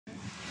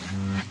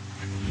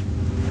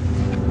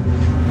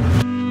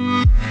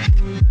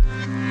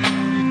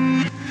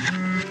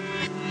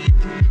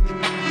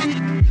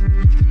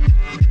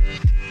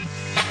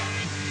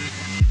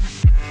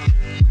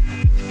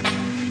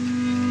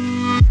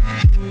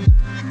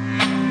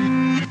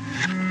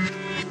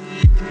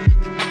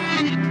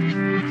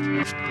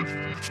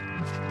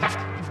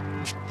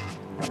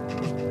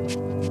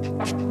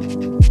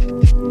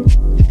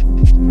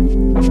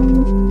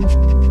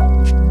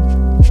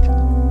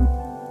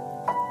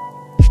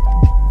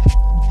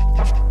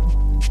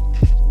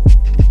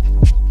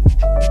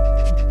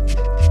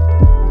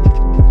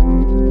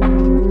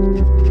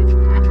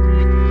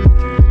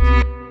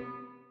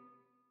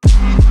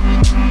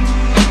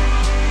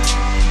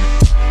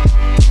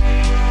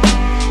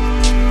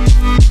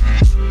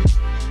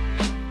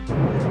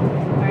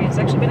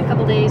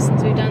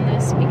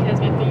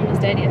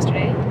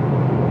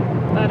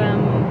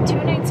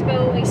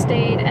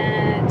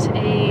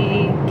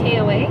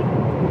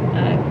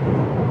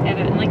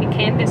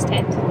nice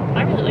tent.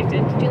 I really liked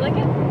it. Did you like it?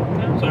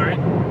 Yeah, it was alright.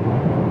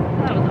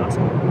 That was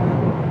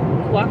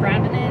awesome. Walk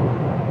around in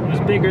it. It was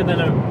bigger than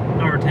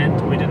our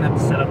tent. We didn't have to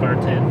set up our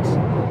tent.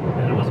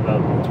 And it was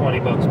about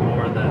 $20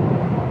 more than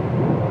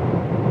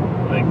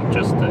like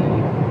just a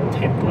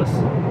tentless.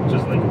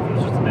 Just like it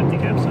was just an empty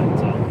campsite.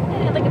 So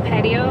It had like a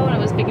patio and it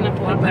was big enough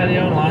to walk around.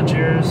 patio, lawn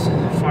chairs,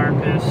 fire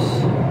pit.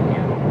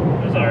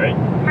 Yeah. It was alright.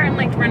 Martin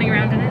liked running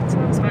around in it, so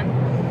it was fun.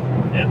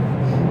 Yeah.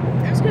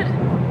 It was good.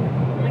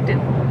 I liked it.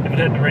 If it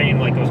hadn't rained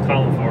like it was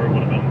calling for, it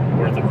would have been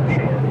worth it for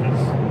sure.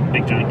 It's a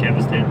big giant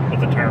canvas tent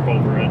with a tarp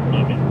over it.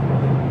 I mean,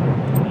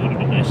 it would have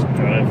been nice to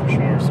drive for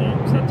sure. So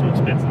it's not too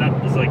expensive.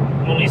 That was like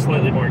only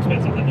slightly more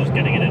expensive than just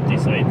getting an empty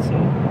site. So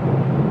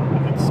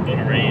if it's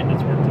gonna rain,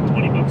 it's worth the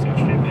 $20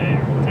 extra you pay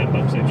or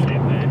 $10 extra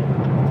you pay.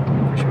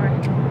 For sure.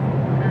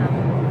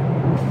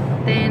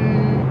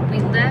 Then we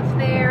left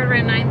there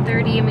around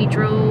 9:30 and we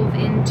drove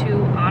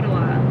into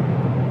Ottawa.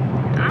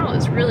 Ottawa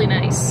was really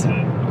nice. Yeah,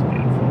 it was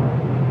beautiful.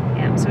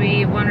 Yeah, so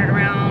we wandered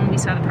around, we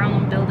saw the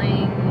Parliament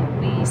Building,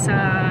 we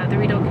saw the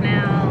Rideau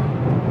Canal,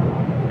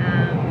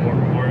 War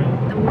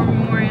Memorial. the War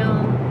Memorial.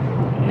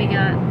 We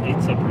got,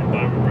 ate supper in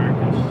Barbara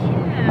Marcus.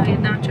 yeah, we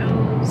had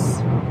nachos.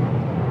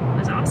 It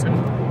was awesome.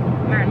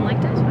 Martin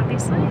liked it,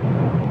 obviously.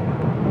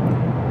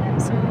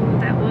 And so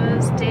that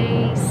was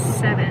day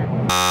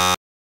 7.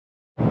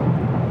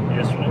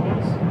 Yesterday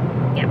was?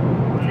 Yep.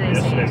 Today's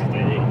Yesterday was day.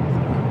 day 8.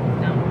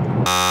 No.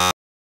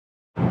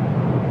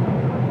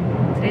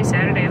 Today's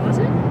Saturday, was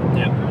it?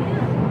 Yeah. Oh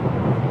yeah.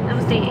 That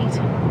was day 8.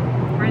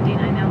 We're on day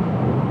 9 now.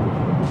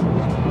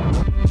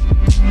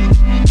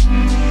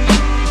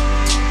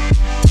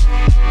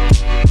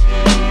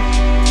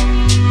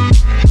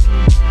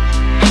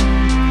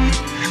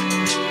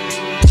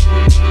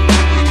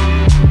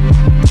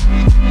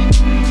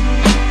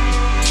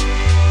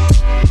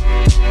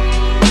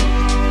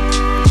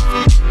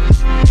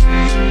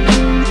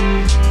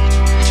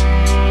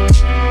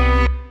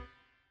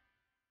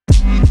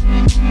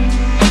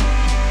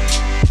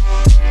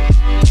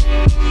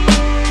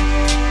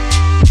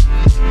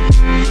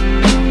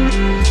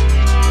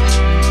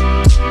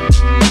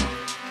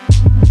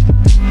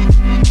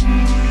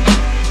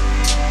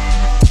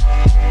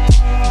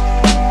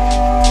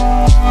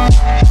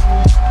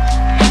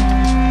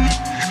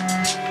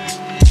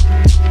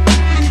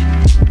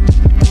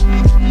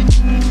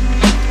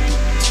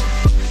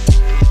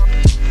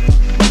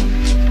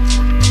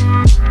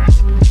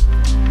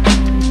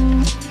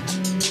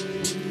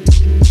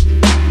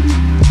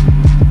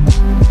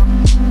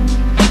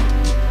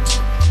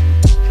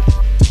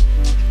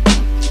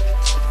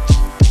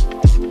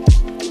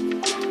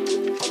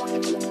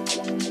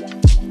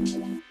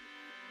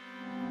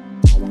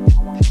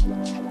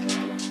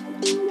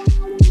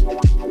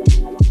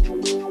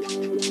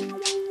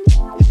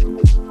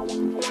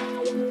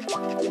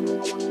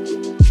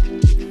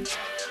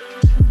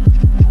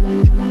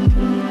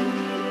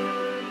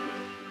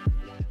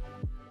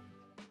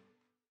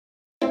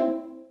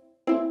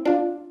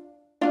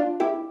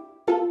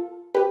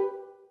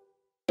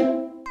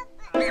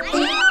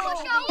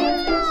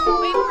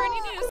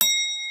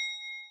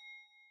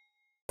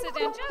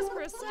 Just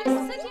for a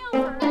second. Sit down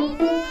for a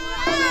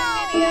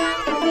minute.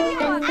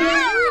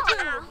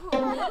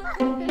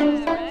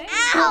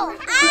 Ow!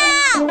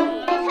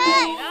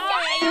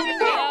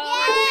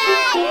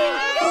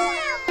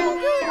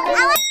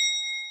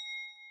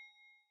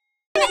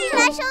 Can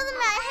I show them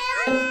my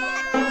hair?